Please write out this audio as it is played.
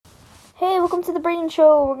Hey, welcome to the Brayden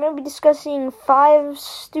Show. We're going to be discussing 5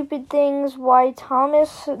 stupid things why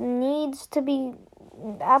Thomas needs to be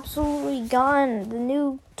absolutely gone. The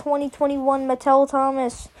new 2021 Mattel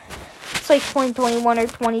Thomas. It's like 2021 or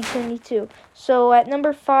 2022. So at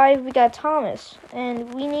number 5, we got Thomas.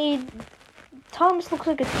 And we need... Thomas looks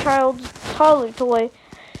like a child's toddler toy.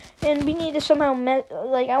 And we need to somehow...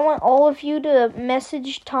 I want all of you to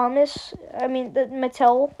message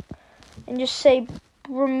Mattel. And just say...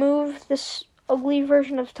 remove this ugly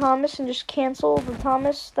version of Thomas and just cancel the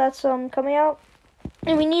Thomas that's coming out.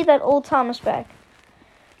 And we need that old Thomas back.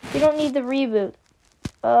 We don't need the reboot.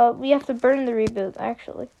 We have to burn the reboot,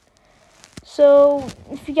 actually. So,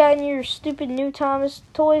 if you got any of your stupid new Thomas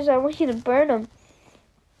toys, I want you to burn them.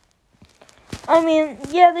 I mean,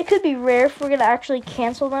 yeah, they could be rare if we're going to actually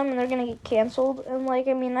cancel them, and they're going to get canceled. And,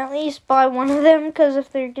 at least buy one of them, because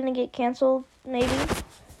if they're going to get canceled, maybe.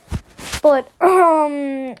 But,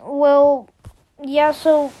 yeah,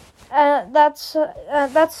 so, that's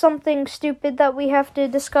something stupid that we have to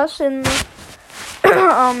discuss in,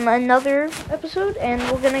 another episode, and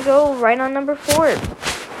we're gonna go right on number 4.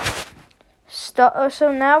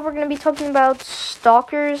 So now we're gonna be talking about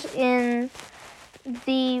stalkers in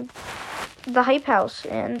the Hype House,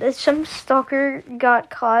 and some stalker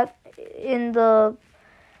got caught in the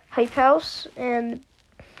Hype House, and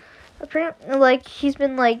apparently he's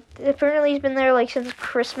been there since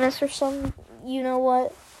Christmas or something. You know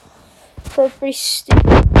what? So it's pretty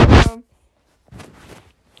stupid.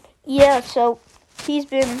 Yeah, so he's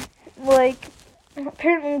been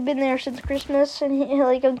apparently been there since Christmas, and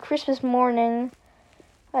on Christmas morning,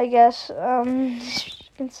 I guess. He's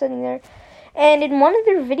been sitting there. And in one of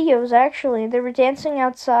their videos, actually, they were dancing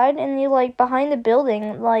outside, and behind the building,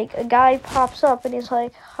 a guy pops up, and he's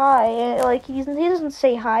like, hi, and, he doesn't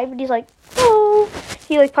say hi, but he's like, oh,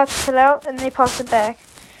 he, pops his head out, and they pops it back,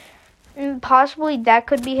 and possibly that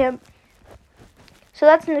could be him. So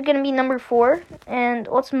that's gonna be number 4, and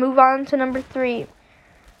let's move on to number 3,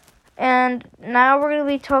 and now we're gonna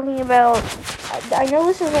be talking about, I know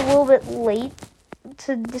this is a little bit late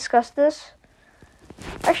to discuss this.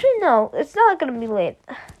 Actually, no, it's not going to be late.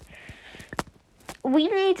 We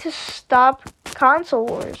need to stop console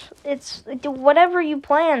wars. It's, whatever you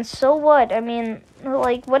plan, so what? I mean,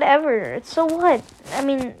 whatever. It's so what? I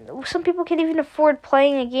mean, some people can't even afford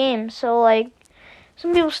playing a game, so,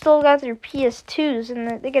 some people still got their PS2s,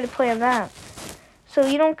 and they got to play on that. So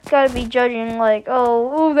you don't got to be judging,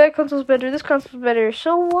 oh, that console's better, this console's better.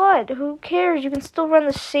 So what? Who cares? You can still run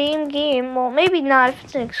the same game. Well, maybe not if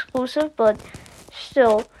it's an exclusive, but...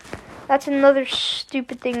 still, that's another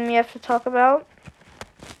stupid thing we have to talk about.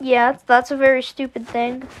 Yeah, that's a very stupid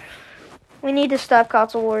thing. We need to stop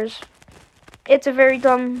console wars. It's a very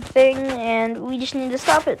dumb thing, and we just need to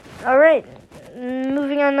stop it. Alright,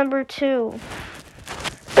 moving on, number 2.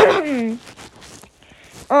 We're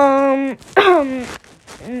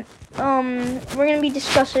gonna be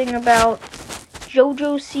discussing about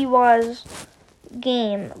JoJo Siwa's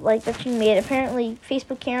game that she made. Apparently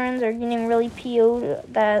Facebook Karens are getting really PO'd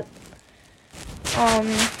that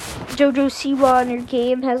JoJo Siwa in her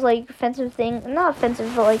game has offensive things, not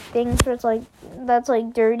offensive, but things where it's that's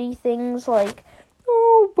dirty things,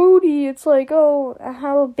 oh, booty, it's oh,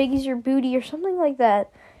 how big is your booty or something like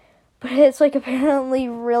that. But it's apparently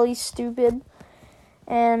really stupid,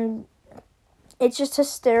 and it's just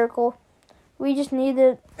hysterical. We just need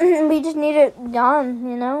it gone,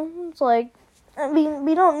 you know? It's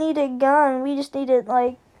we don't need it gone. We just need it,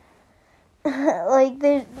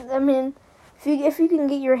 if you can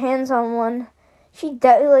get your hands on one.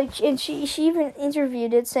 And she even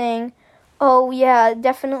interviewed it saying, oh, yeah,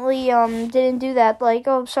 definitely, didn't do that.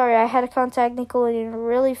 Oh, sorry, I had to contact Nickelodeon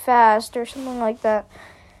really fast or something like that.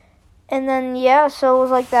 And then, yeah, so it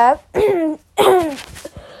was like that. And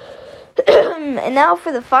now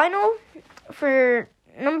for the final, for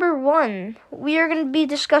number 1, we are going to be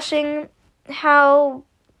discussing how,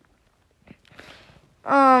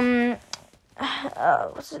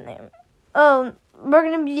 what's his name? Oh, we're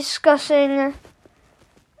gonna be discussing,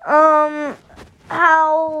 how,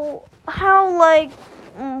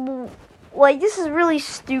 this is really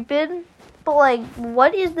stupid, but,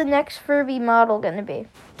 what is the next Furby model gonna be?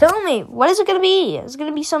 Tell me, what is it gonna be? Is it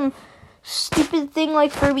gonna be some stupid thing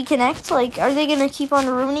like Furby Connect? Are they gonna keep on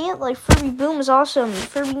ruining it? Furby Boom is awesome.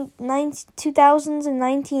 Furby 2000s and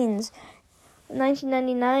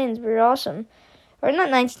 1999s were awesome. Or not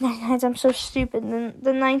 1999s, I'm so stupid.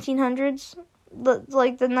 The 1900s, the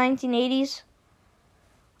 1980s.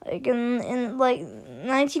 In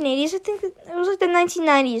 1980s, I think it was the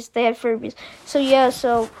 1990s they had Furbies. So yeah,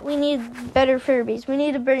 so we need better Furbies. We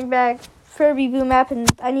need to bring back for a reboot map, and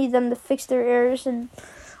I need them to fix their errors and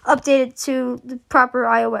update it to the proper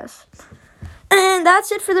iOS. And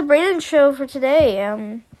that's it for the Brayden Show for today.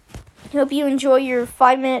 I hope you enjoy your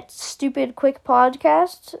 5-minute stupid quick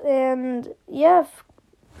podcast, and yeah,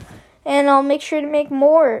 and I'll make sure to make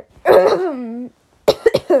more.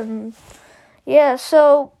 Yeah,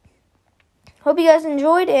 so hope you guys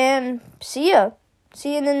enjoyed, and see you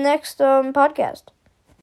in the next podcast.